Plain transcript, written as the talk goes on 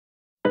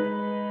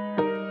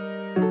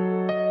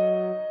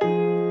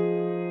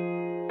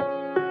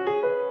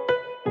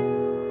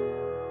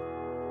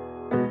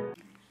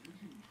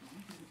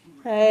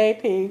Hey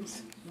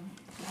peeps,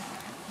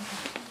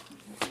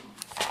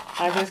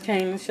 I just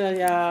came to show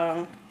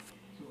y'all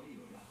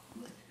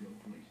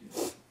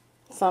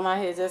some I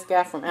had just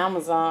got from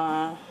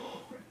Amazon.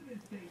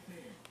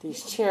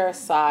 These chair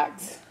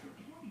socks,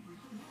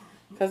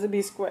 cause it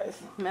be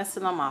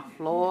messing on my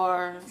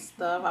floor and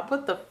stuff. I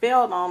put the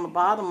felt on the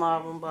bottom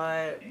of them,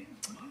 but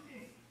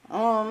I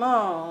don't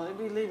know. It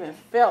be leaving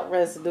felt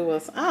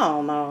residues. I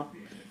don't know.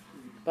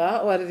 But I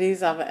ordered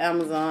these off of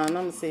Amazon. I'm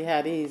gonna see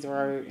how these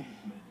work.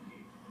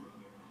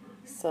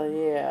 So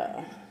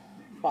yeah,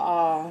 for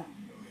all.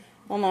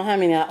 I don't know how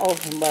many I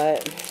opened,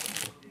 but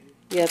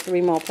yeah,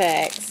 3 more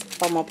packs,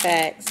 4 more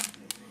packs.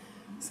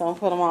 So I'm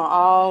putting them on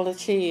all the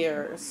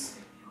chairs.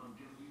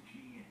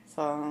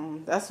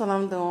 So that's what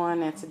I'm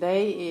doing. And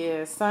today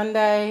is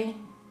Sunday,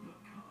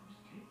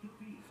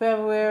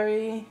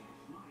 February.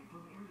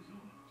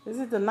 Is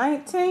it the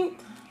 19th?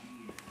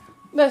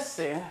 Let's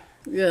see.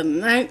 Yeah,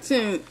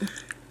 19th.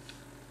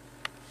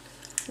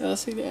 Y'all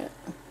see that?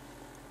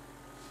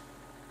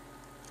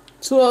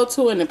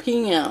 2:02 in the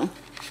p.m.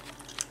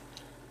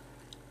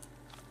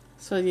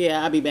 So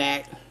yeah, I'll be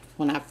back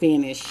when I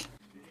finish.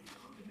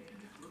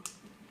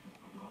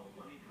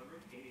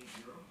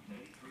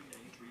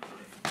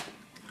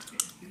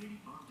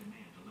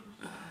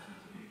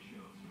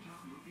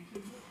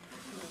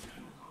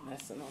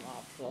 Messing on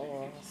our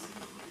floors.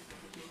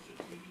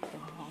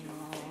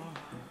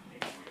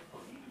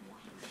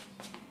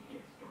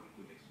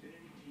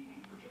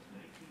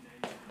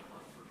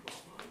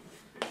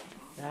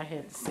 I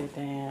had to sit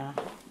down.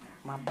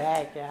 My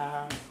back,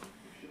 y'all.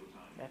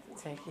 Got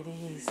to take it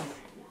easy.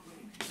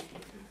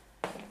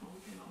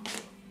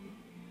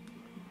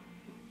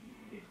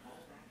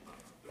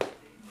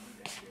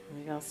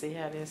 We're gonna see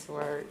how this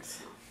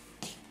works.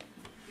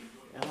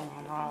 I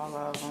want all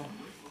of them.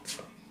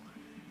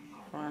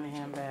 Front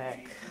and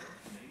back.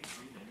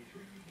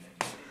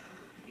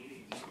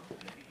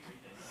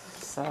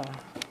 So,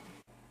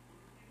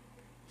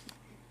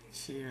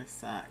 sheer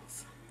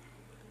socks.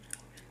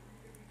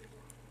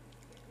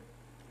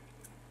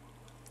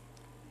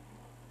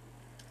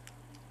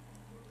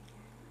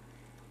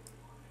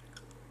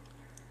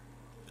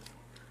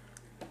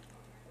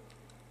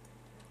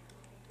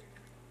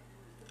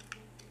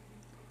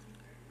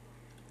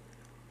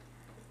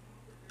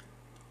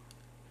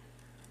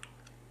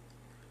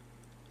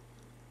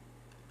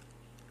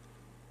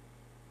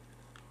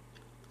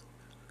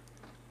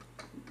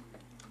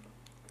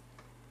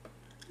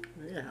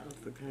 Yeah,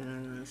 the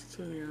kinds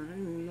too. I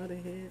didn't even know they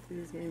had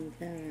these many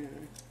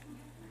kinds.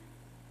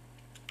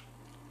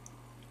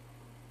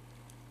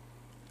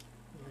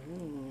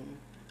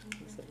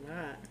 That's a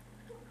lot.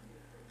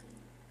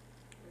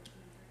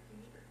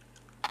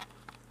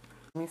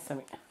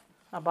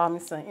 I bought me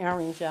some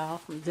earrings, y'all,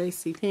 from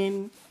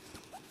JCPenney.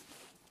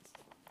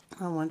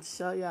 I want to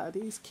show y'all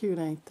these cute,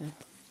 ain't they?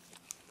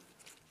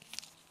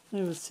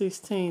 It was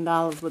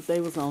 $16, but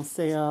they was on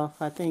sale.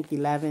 I think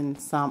 11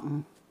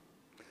 something.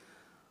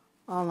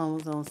 All of them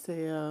was on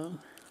sale.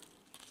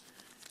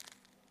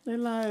 They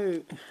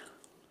like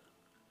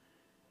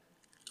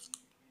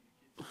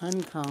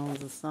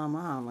honeycombs or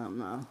something. I don't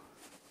know.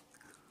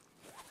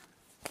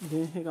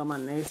 Then here go my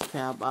next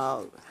pair.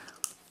 Bought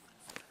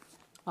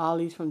all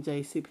these from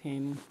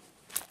JCPenney.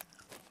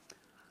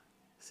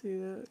 See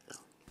that?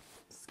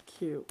 It's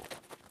cute.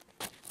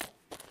 I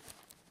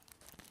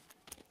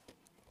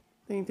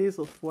think these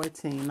was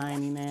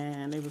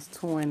 $14.99. They was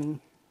 $20.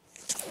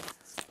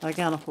 I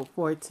got them for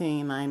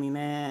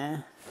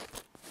 $14.99.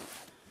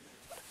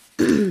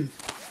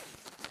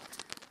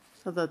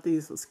 I thought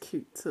these was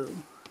cute too.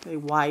 They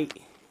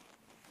white.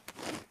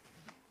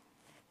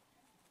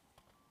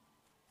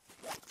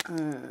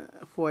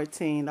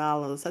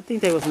 $14. I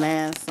think they was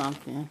 9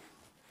 something.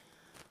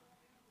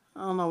 I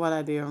don't know what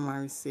I did on my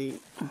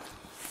receipt.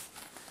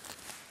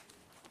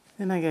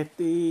 Then I got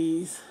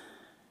these.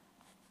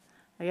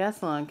 I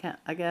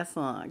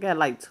got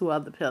like 2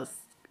 other pairs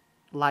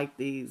like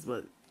these,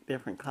 but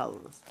different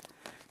colors.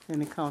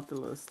 And it comes with the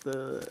little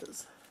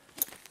studs.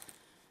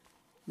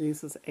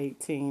 These was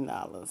 $18.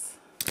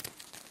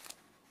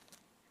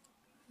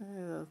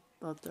 I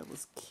thought that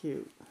was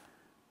cute.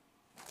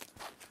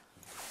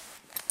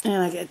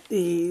 And I got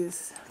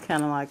these,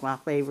 kind of like my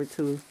favorite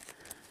 2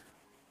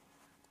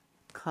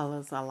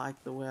 colors. I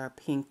like to wear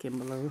pink and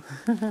blue.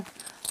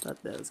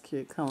 Thought that was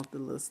cute. Come with the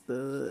little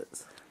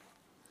studs.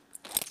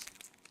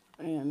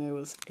 And it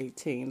was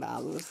 $18.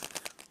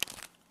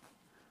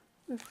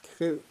 That's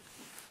cute.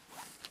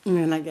 And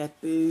then I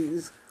got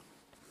these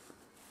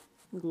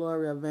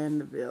Gloria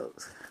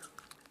Vanderbilt.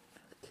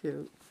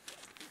 Cute.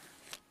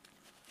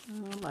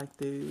 I like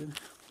these.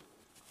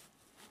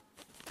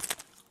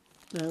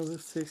 That was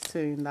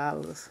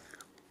 $16.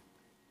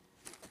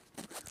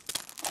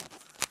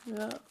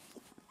 Yeah.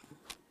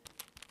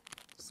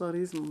 So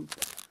these are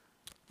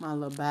my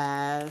little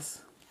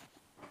buys.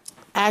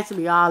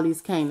 Actually, all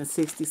these came to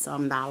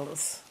 $60-something.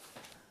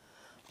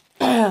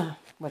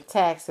 With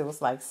tax, it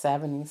was like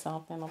 70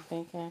 something, I'm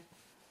thinking.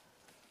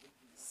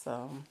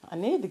 So I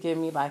need to get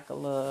me like a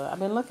little. I've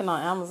been looking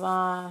on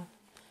Amazon.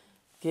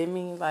 get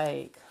me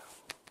like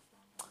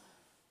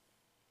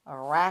a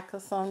rack or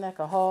something that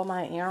could hold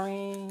my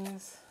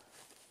earrings.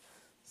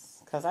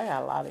 Cause I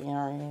got a lot of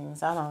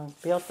earrings. I done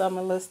built up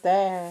my little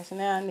stash.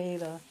 Now I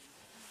need a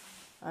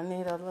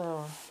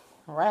little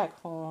rack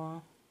for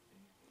them.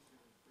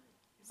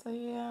 So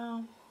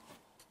yeah,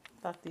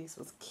 I thought these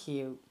was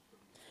cute.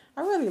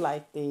 I really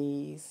like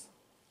these.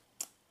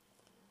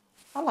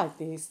 I like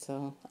these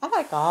too. I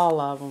like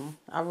all of them.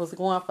 I was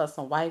going for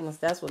some white ones.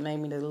 That's what made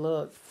me the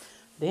look.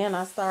 Then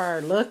I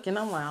started looking.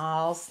 I'm like,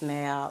 oh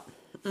snap.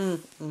 I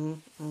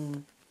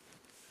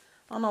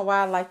don't know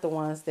why I like the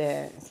ones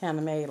that kind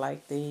of made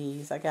like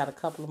these. I got a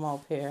couple of more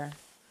pair.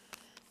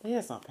 They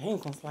had some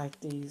pink ones like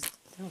these.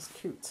 That was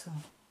cute too.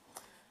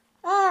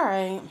 All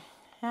right.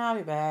 I'll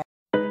be back.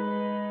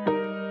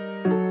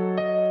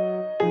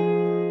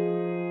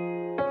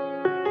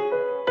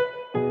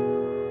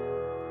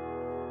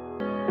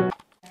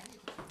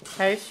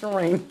 Hey,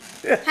 Shereen.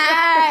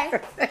 Hi.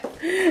 Hey,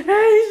 Shereen,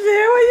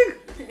 where you?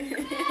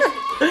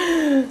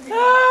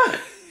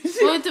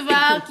 Went to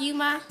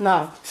Valkyma.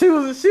 No, she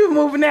was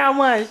moving out,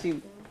 wasn't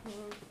she?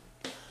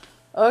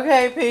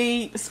 Okay,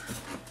 peeps.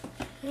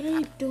 What are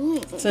you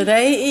doing?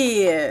 Today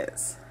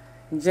is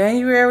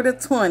January the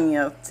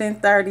 20th,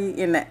 10:30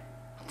 in the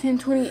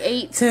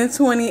 10:28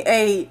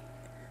 10:28,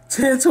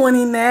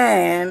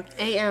 10:29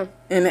 a.m.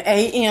 in the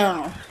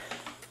a.m.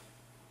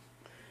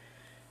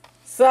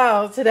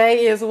 So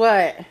today is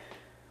what?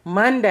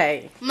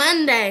 Monday.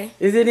 Monday.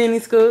 Is it any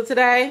school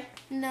today?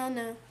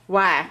 No.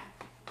 Why?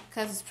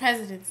 Because it's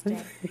President's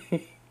Day.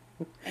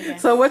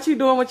 So what you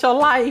doing with your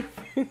life?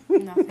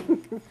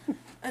 Nothing.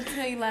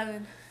 Until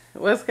 11.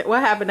 What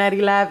happened at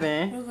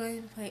 11? We're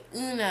going to play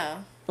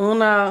Uno.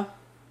 Uno.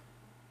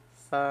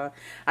 So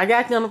I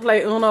got them to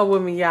play Uno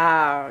with me,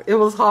 y'all. It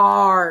was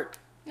hard.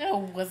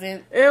 No, it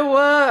wasn't. It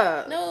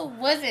was. No, it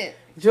wasn't.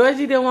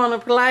 Georgie didn't want to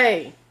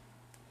play.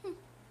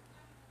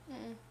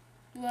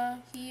 Well,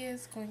 he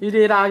is going to. You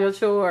did all your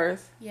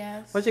chores.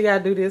 Yes. What you got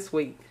to do this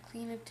week?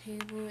 Clean a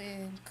table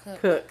and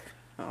cook. Cook.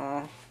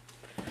 Oh.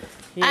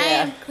 Yeah. I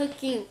am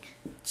cooking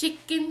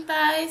chicken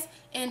thighs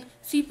and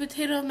sweet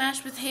potato,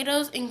 mashed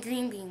potatoes, and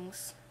green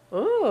beans.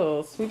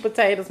 Ooh, sweet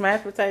potatoes,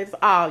 mashed potatoes.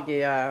 Oh,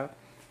 yeah.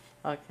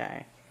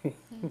 Okay.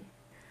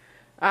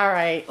 All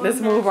right,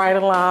 let's move right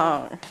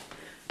along.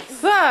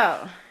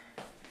 So,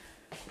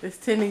 Miss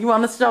Tiffany, you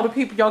want to show the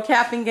people your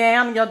cap and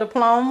gown and your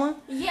diploma?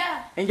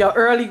 Yeah. And your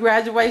early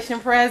graduation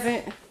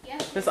present?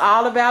 Yes. It's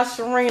all about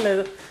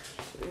Sharina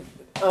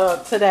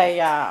today,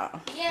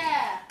 y'all.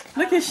 Yeah.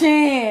 Look at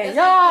Shan.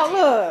 Y'all,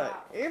 look.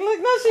 Look,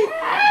 no, she.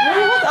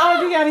 What's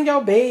all you got in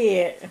your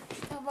bed?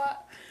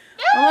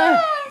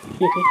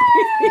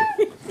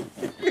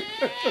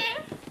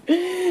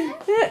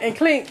 And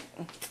Clink.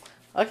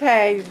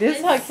 Okay,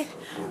 this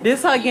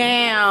her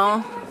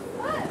gown.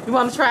 You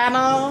want to try it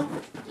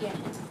on? Yeah.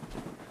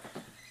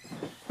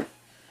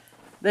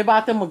 They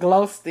bought them a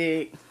glow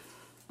stick.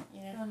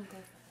 Yeah. I'm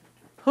good.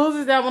 Whose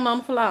is that one on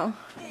the floor?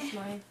 It's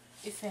mine.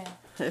 It fell.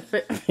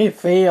 It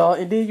fell,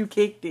 and then you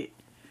kicked it.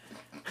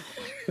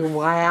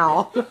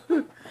 Wow.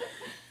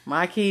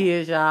 My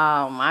kids,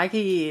 y'all. My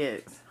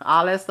kids.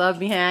 All that stuff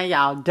behind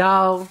y'all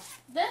door.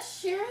 That's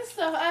sheer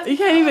stuff. You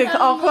can't even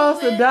close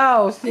the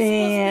door,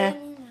 Shan.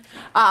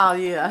 Oh,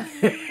 yeah.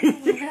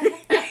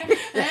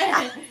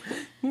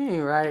 You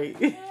ain't right.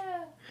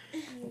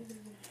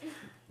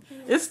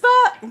 It's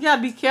stuck. You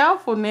gotta be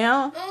careful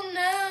now. Oh,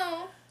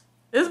 no.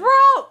 It's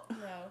broke.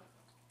 No.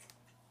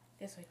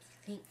 That's what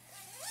you think.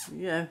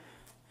 Yeah.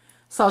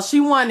 So she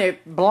wanted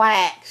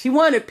black. She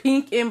wanted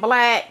pink and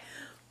black,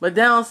 but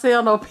they don't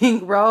sell no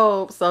pink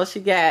robes. So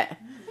she got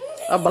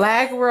a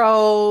black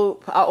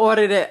robe. I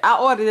ordered it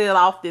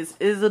off this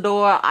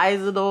Isidore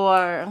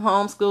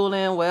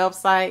homeschooling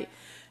website.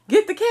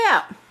 Get the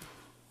cap.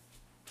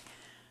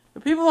 The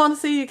people want to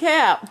see your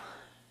cap.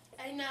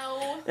 I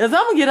know. Cause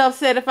I'm gonna get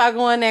upset if I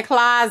go in that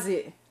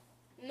closet.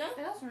 No,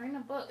 that's in the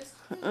book.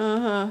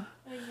 Uh-huh.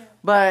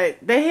 But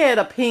they had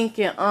a pink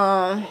and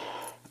hold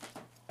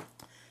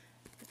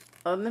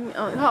it.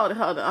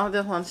 I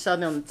just want to show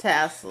them the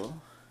tassel.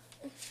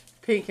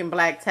 Pink and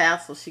black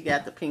tassel. She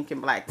got the pink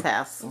and black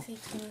tassel.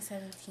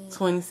 2017.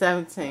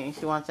 2017.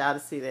 She wants y'all to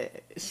see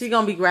that. She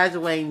gonna be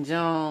graduating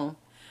June.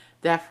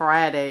 That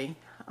Friday.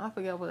 I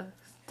forget what.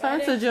 Turn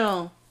to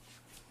June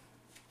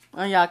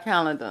on y'all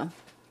calendar.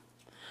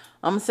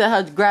 I'm gonna set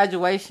her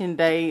graduation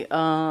date.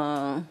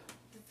 The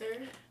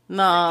 3rd?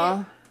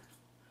 No,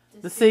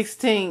 the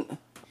 16th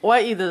or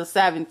either the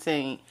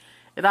 17th.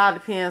 It all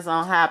depends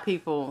on how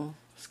people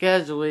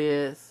schedule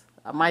is.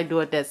 I might do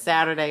it that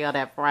Saturday or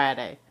that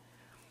Friday.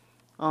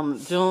 June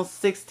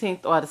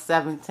 16th or the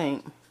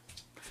 17th.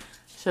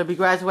 She'll be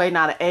graduating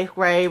out of 8th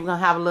grade. We're gonna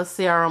have a little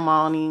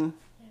ceremony.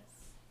 Yes.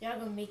 Y'all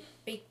gonna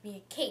bake me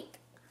a cake.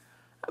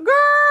 Girl,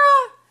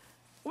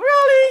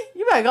 really?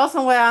 You better go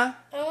somewhere.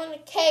 I want a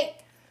cake.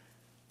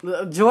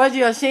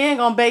 Georgie or Shan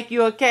gonna bake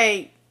you a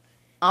cake.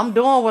 I'm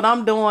doing what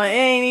I'm doing. It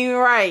ain't even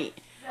right.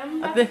 I'm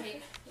not a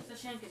cake. It's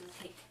a champion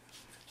cake.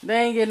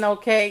 They ain't getting no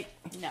cake.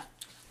 No.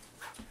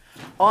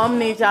 Oh, I'm gonna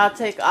need y'all to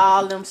take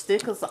all them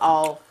stickers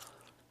off.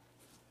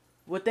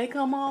 Would they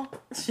come off?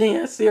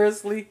 Shan,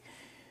 seriously?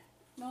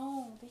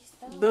 No, they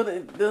still.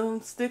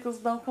 Them stickers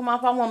don't come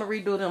off. I want to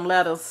redo them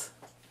letters.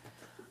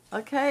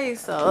 Okay,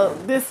 so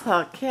this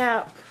her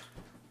cap.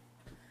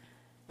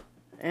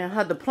 And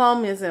her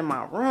diploma is in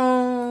my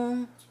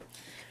room.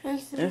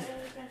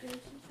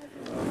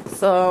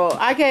 So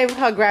I gave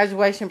her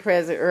graduation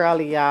present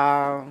early,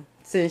 y'all.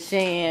 Since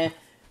Shan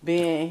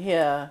being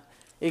here,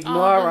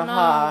 ignoring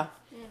her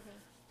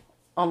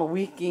on the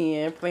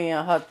weekend, playing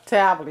her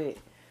tablet.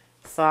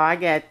 So I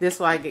got this.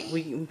 Why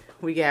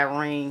we got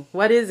Ring.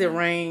 What is it,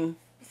 Ring?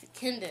 It's a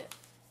Kindle.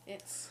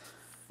 It's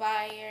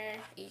Fire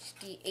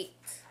HD 8,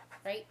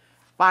 right?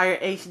 Fire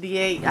HD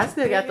 8. I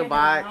still got the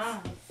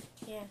box.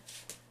 Yeah.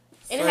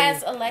 It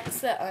has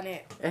Alexa on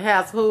it. It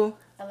has who?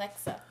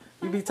 Alexa.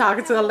 You be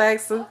talking to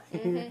Alexa?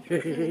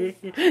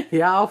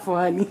 Y'all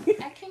funny.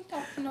 I can't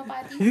talk to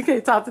nobody. You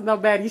can't talk to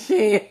nobody,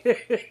 Shan.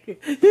 You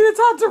can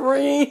talk to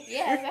Ring.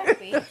 Yeah,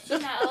 exactly.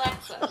 She's not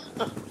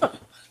Alexa.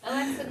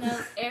 Alexa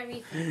knows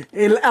everything.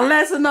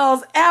 Alexa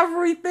knows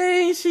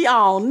everything. She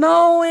all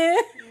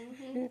knowing.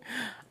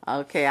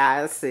 Okay,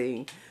 I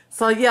see.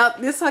 So, yep,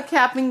 this is her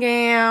cap and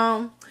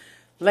gown.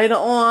 Later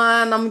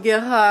on, I'm going to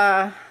get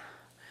her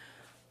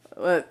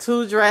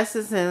 2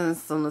 dresses and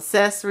some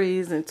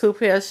accessories and 2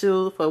 pair of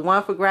shoes.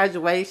 One for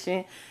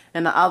graduation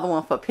and the other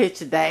one for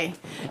picture day.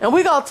 And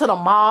we go to the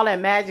mall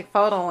at Magic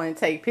Photo and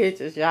take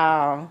pictures,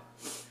 y'all.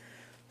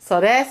 So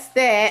that's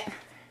that.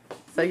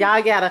 So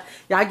y'all get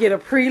a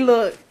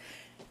pre-look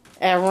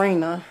at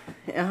Rena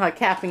in her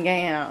cap and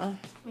gown.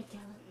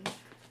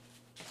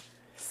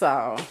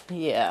 So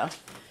yeah,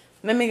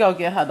 let me go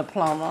get her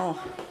diploma.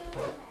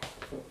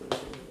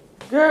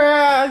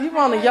 Girl, you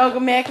want a yoga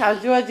mat?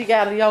 Cause Georgie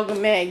got a yoga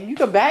mat. You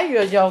can buy you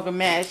a yoga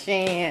mat,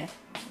 Shan.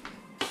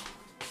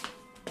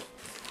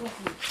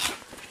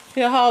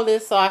 Here, hold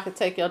this so I can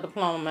take your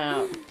diploma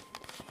out.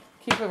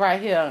 Keep it right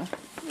here.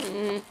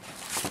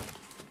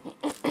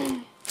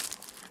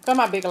 Got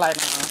my big light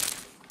on.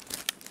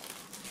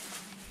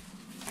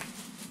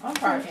 I'm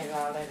probably getting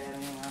all that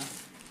anyway.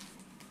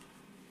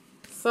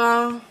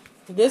 So,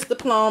 this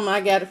diploma,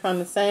 I got it from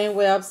the same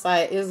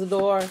website,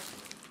 Isadora.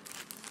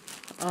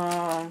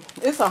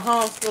 It's a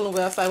homeschooling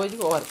website where you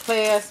can order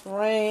class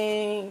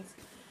rings.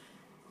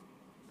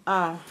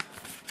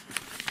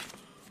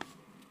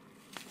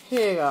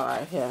 Here you go,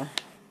 right here.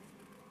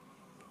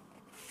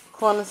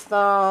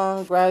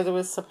 Cornerstone,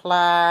 Graduate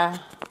Supply,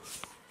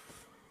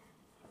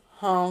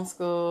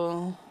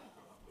 Homeschool.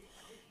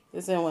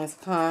 It's in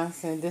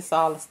Wisconsin. This is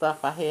all the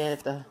stuff I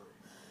had to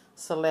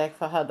select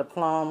for her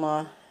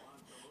diploma.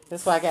 This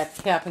is where I got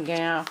the cap and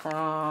gown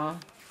from.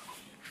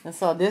 And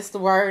so this is the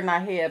word I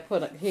had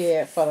put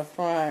here for the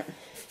front.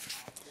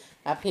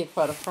 I picked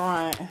for the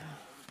front.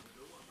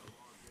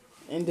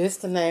 And this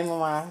is the name of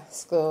my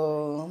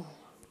school.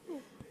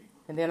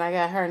 And then I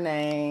got her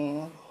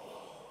name.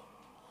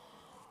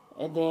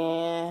 And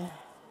then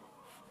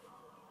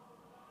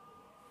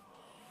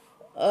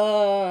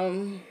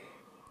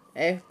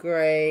 8th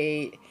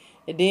grade.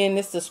 And then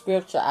this is the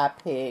scripture I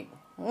picked.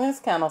 It's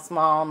kind of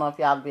small. I don't know if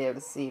y'all be able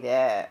to see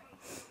that.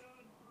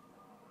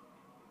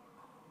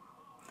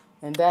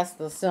 And that's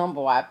the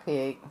symbol I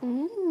picked.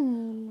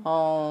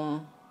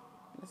 Home.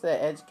 It's an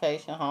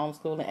education,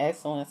 homeschooling,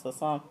 excellence or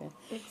something.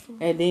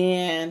 And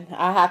then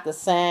I have to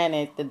sign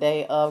it the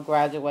day of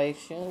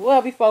graduation.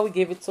 Well, before we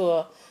give it to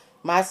her,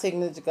 my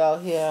signature go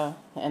here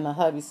and the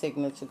hubby's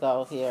signature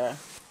go here.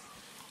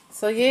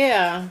 So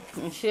yeah,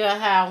 and she'll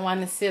have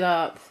one to sit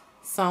up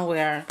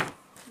somewhere.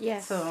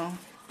 Yes. So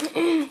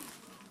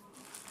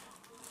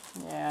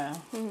yeah.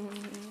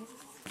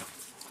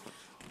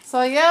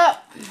 So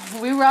yep,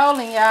 we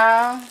rolling,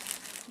 y'all.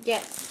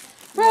 Yes.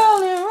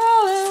 Rolling,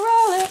 rolling,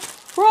 rolling,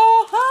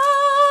 roll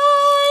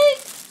high.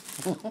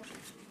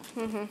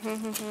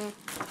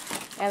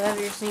 I love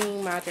your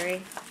singing,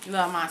 Marjorie.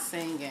 Love my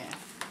singing.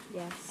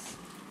 Yes.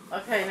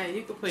 Okay, now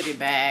you can put it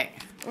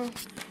back.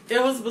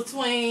 It was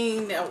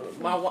between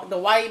the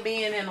white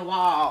bin and the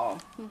wall.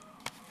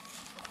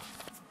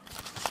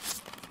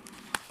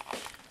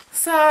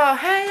 So,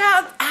 hey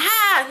y'all.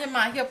 I hit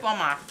my hip on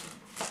my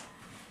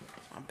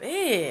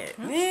bed,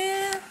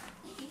 man.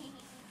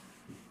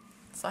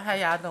 So, how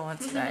y'all doing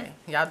today?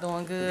 Y'all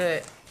doing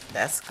good?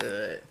 That's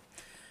good.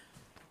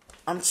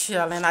 I'm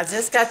chilling. I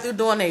just got through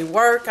doing a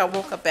work. I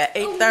woke up at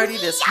 8:30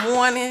 this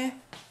morning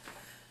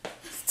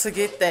to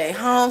get the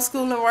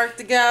homeschooling work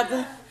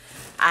together.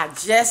 I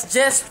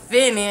just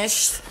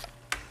finished.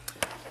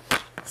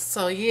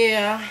 So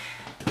yeah,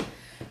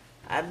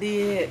 I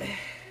did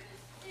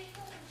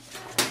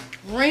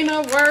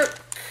Rena work.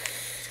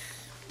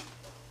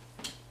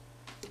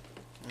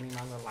 I need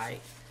my little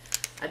light.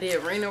 I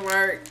did Rena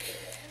work.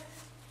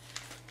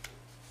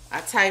 I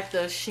typed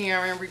the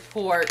Sharon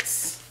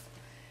reports,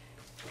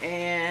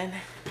 and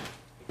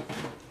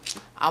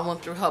I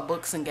went through her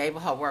books and gave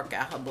her work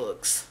out her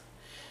books.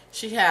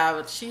 She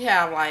have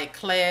like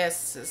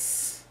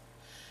classes.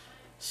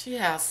 She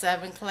has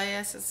 7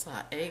 classes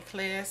or 8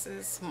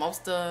 classes.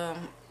 Most of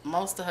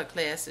her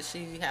classes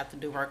she have to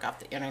do work off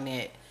the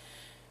internet.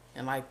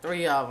 And like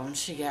 3 of them,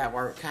 she got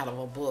work out of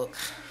a book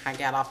I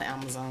got off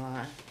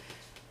Amazon.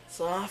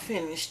 So I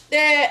finished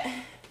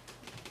that.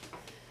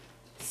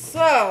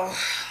 So,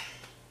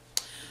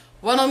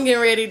 what I'm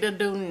getting ready to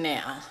do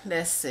now,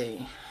 let's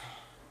see.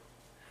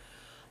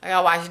 I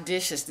gotta wash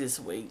dishes this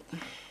week.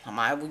 I'm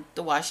my week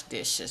to wash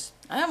dishes.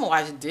 I haven't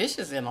washed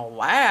dishes in a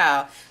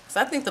while. Cause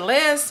I think the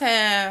last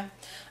time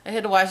I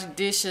had to wash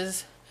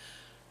dishes,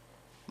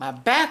 my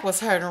back was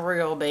hurting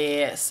real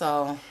bad.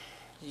 So,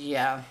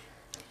 yeah.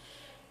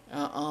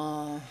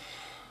 Trying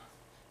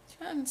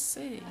to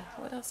see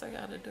what else I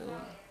gotta do.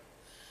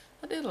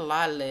 I did a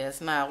lot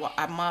last night.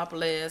 I mopped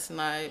last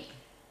night.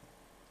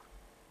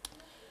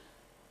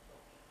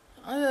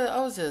 I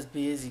was just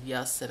busy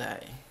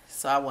yesterday,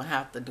 so I wouldn't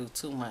have to do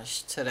too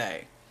much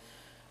today.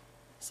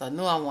 So I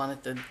knew I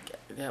wanted to.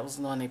 That was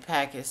doing a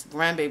package.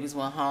 Grandbabies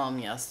went home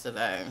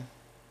yesterday.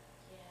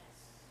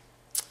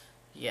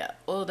 Yeah.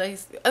 Well, they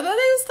was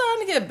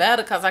starting to get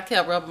better because I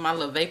kept rubbing my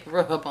little vapor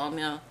rub on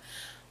them.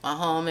 My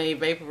homemade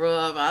vapor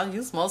rub. I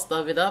used most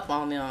of it up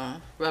on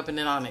them, rubbing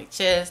it on their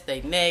chest,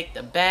 their neck,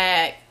 the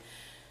back.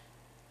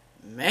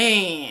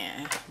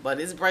 Man, but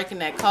it's breaking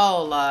that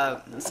cold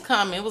up. It's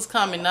coming. It was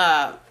coming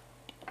up.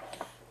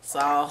 So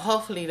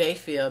hopefully they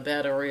feel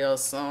better real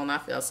soon. I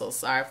feel so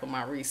sorry for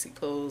my Reese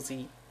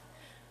Poozy,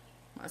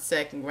 my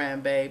second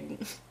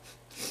grandbaby.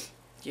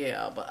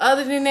 Yeah, but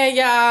other than that,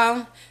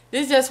 y'all,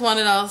 this is just one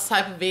of those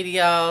type of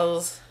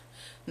videos.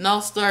 No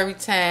story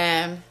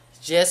time,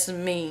 just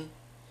me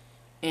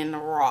in the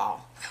raw.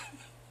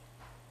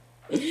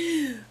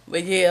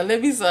 But yeah,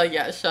 let me show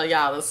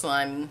y'all the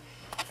sun.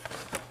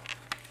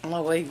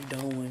 What are you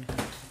doing?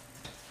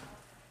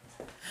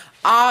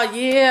 Oh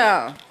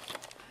yeah,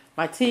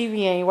 my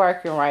TV ain't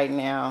working right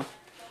now,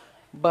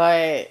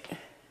 but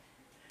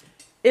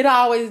it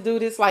always do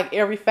this like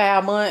every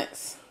 5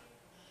 months.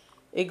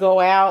 It go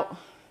out.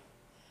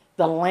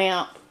 The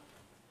lamp.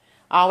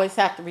 I always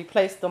have to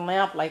replace the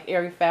lamp like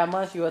every 5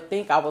 months. You would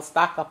think I would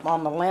stock up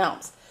on the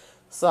lamps,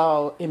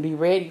 so and be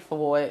ready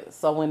for it.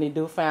 So when they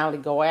do finally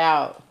go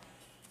out,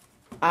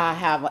 I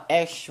have an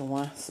extra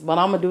one, but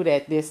I'm gonna do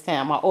that this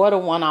time. I ordered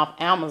one off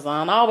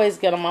Amazon. I always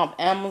get them off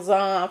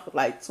Amazon for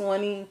like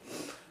 20.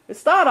 It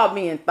started off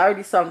being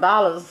 $30-some,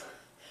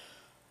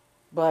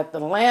 but the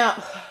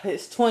lamp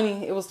is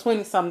 20. It was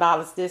 $20-some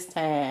this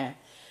time.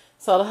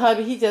 So the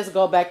hubby, he just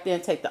go back there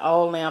and take the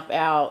old lamp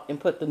out and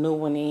put the new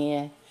one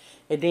in,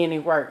 and then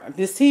it worked.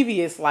 This TV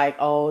is like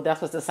old.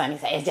 That's what the son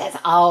said. It's just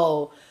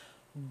old,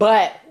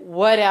 but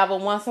whatever.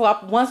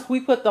 Once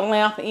we put the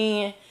lamp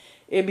in,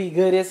 it be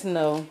good as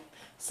new.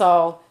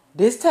 So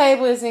this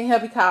table is in here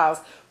because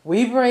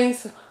we bring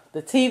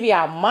the TV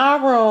out of my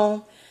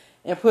room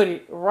and put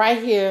it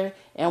right here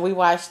and we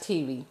watch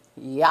TV.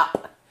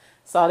 Yup.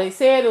 So they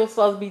said it was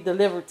supposed to be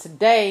delivered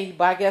today,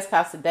 but I guess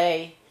because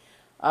today,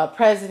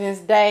 President's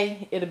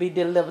Day, it'll be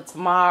delivered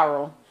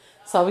tomorrow.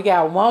 So we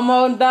got one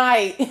more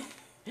night.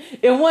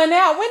 It went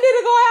out. When did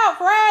it go out?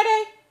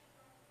 Friday?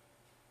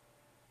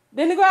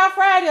 Didn't it go out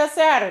Friday or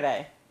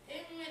Saturday?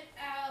 It went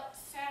out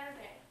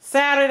Saturday.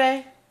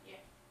 Saturday?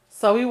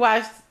 So we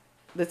watched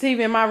the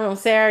TV in my room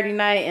Saturday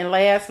night, and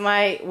last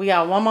night we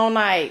got one more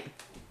night.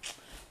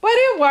 But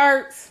it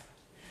works.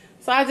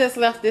 So I just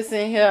left this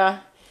in here,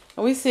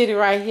 and we sit it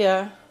right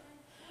here.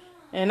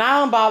 And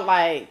I bought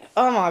like,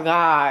 oh my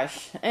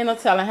gosh, ain't no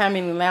telling how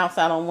many lamps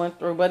I done went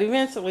through. But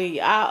eventually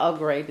I'll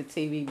upgrade the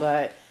TV,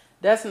 but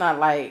that's not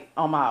like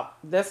on my,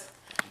 that's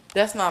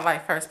not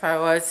like first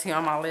priority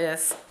on my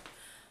list.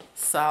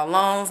 So as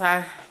long as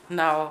I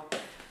know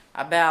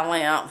I buy a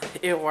lamp,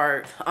 it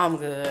worked, I'm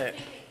good.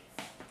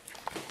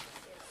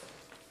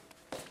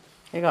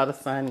 Here go the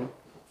sun.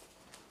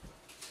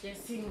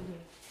 Just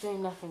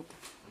doing nothing.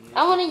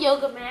 I want a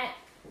yoga mat.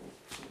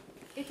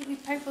 It could be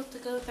perfect to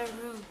go with our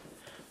room.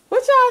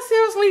 What y'all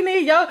seriously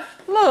need? Yo,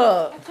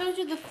 look. I told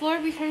you the floor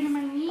be hurting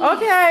my knees.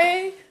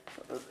 Okay.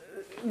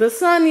 The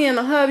Sonny and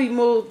the hubby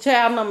moved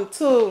child number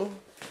 2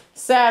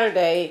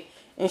 Saturday,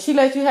 and she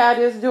let you have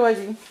this,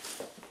 Georgie.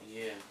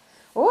 Yeah.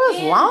 Oh,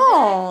 it's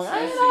long.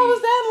 I didn't know it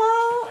was that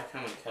long. I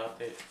kind of caught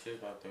that. She was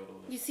about to throw it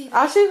away. You see?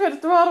 Oh, she could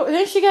have thrown it.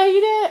 Then she gave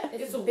you that?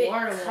 It's a big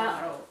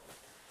cup.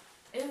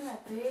 Isn't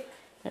that big?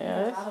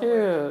 Yeah, that's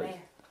cute.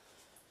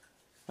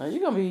 Now you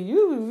gonna be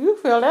you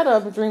fill that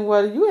up and drink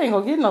water. You ain't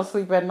gonna get no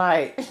sleep at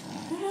night. You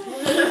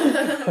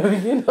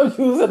know,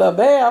 using the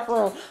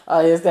bathroom. Oh,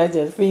 is that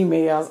just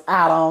females?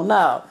 I don't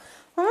know.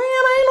 Man,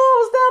 I ain't know it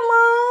was that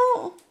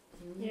long.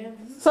 Yeah.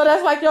 So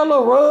that's like your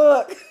little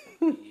rug.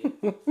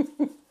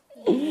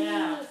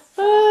 Yeah. Just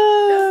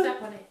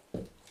step on it.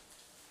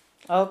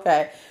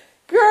 Okay,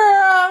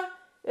 girl.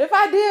 If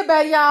I did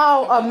buy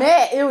y'all a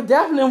mat, it would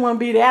definitely wouldn't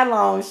be that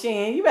long,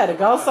 Shin. You better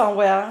go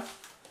somewhere.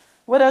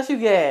 What else you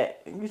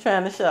get? You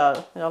trying to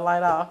show your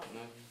light off?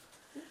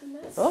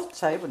 Those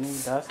table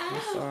need dusty.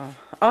 So.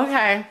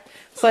 Okay,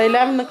 so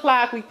 11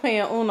 o'clock we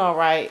playing Uno,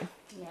 right?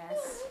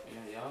 Yes.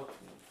 Yeah, y'all.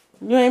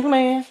 You ain't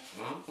playing?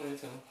 No, I'm playing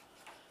too.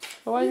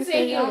 Why you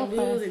say y'all you'll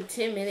lose playing? in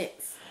 10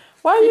 minutes.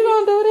 Why you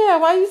gonna do that?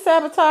 Why you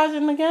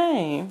sabotaging the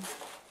game?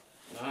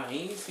 No, Nah, I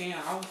ain't saying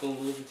I was gonna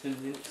lose in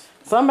 10 minutes.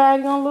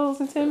 Somebody gonna lose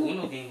in 10 The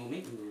minutes? Uno game gonna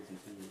make me lose in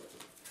 10 minutes.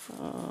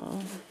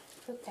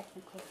 So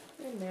technical.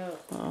 I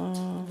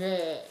know.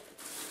 Yeah.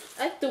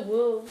 I like the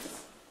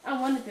wolves. I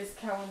wanted this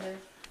calendar.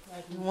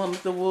 One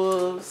of the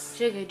wolves.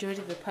 Sugar,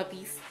 Georgia, the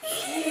puppies.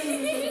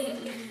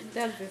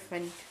 That'd be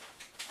funny.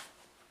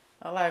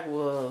 I like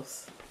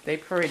wolves. They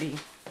pretty.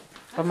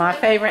 But my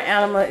favorite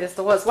animal is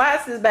the wolves. Why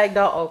is this back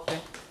door open?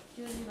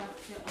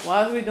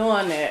 Why are we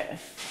doing that?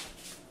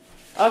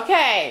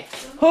 Okay.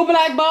 Who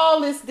black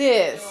bowl is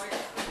this?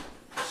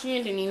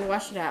 She didn't even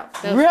wash it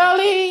out.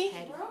 Really?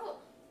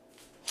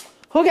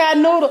 Who got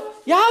noodles?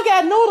 Y'all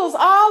got noodles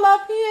all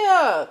up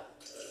here.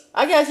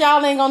 I guess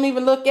y'all ain't gonna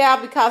even look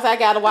out because I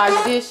gotta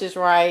wash dishes,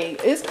 right?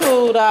 It's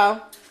cool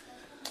though.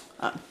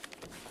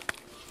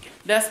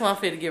 That's what I'm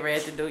finna get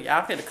ready to do.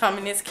 Y'all finna come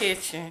in this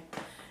kitchen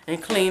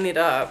and clean it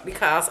up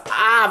because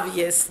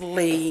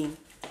obviously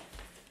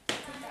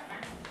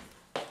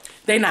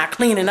they not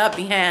cleaning up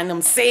behind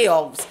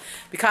themselves.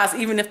 Because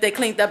even if they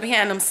cleaned up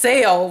behind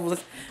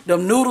themselves, the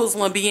noodles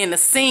won't be in the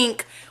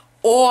sink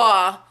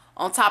or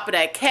on top of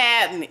that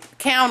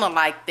counter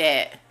like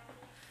that.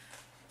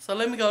 So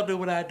let me go do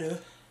what I do.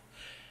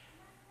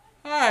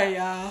 Alright,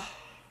 y'all.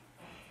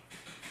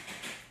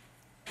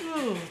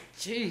 Oh,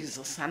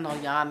 Jesus. I know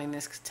yawning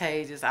is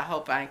contagious. I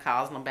hope I ain't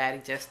causing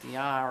nobody just to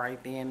yawn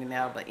right then and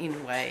now. But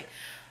anyway,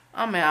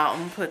 I'm out.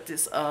 I'm gonna put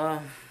this,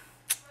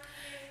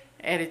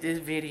 edit this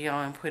video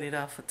and put it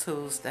up for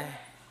Tuesday.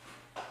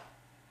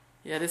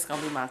 Yeah, this is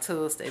gonna be my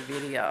Tuesday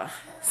video.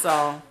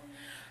 So,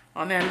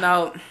 on that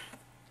note,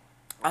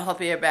 I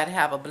hope everybody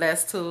have a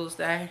blessed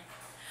Tuesday,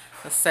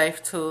 a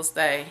safe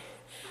Tuesday,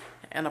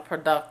 and a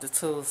productive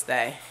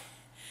Tuesday.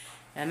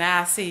 And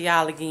I'll see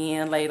y'all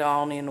again later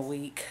on in the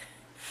week.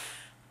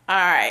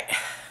 Alright.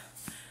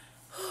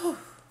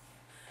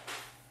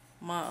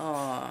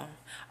 Well,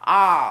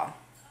 I'll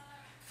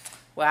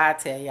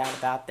tell y'all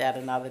about that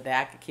another day.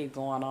 I could keep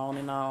going on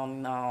and on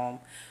and on.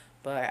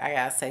 But I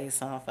gotta say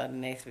something for the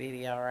next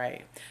video,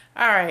 right?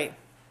 Alright.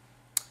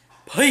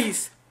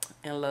 Peace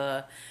and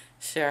love.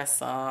 Share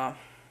some.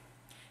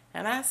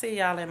 And I'll see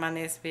y'all in my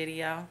next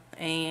video.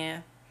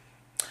 And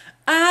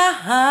I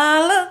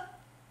holla.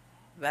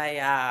 Bye,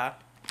 y'all.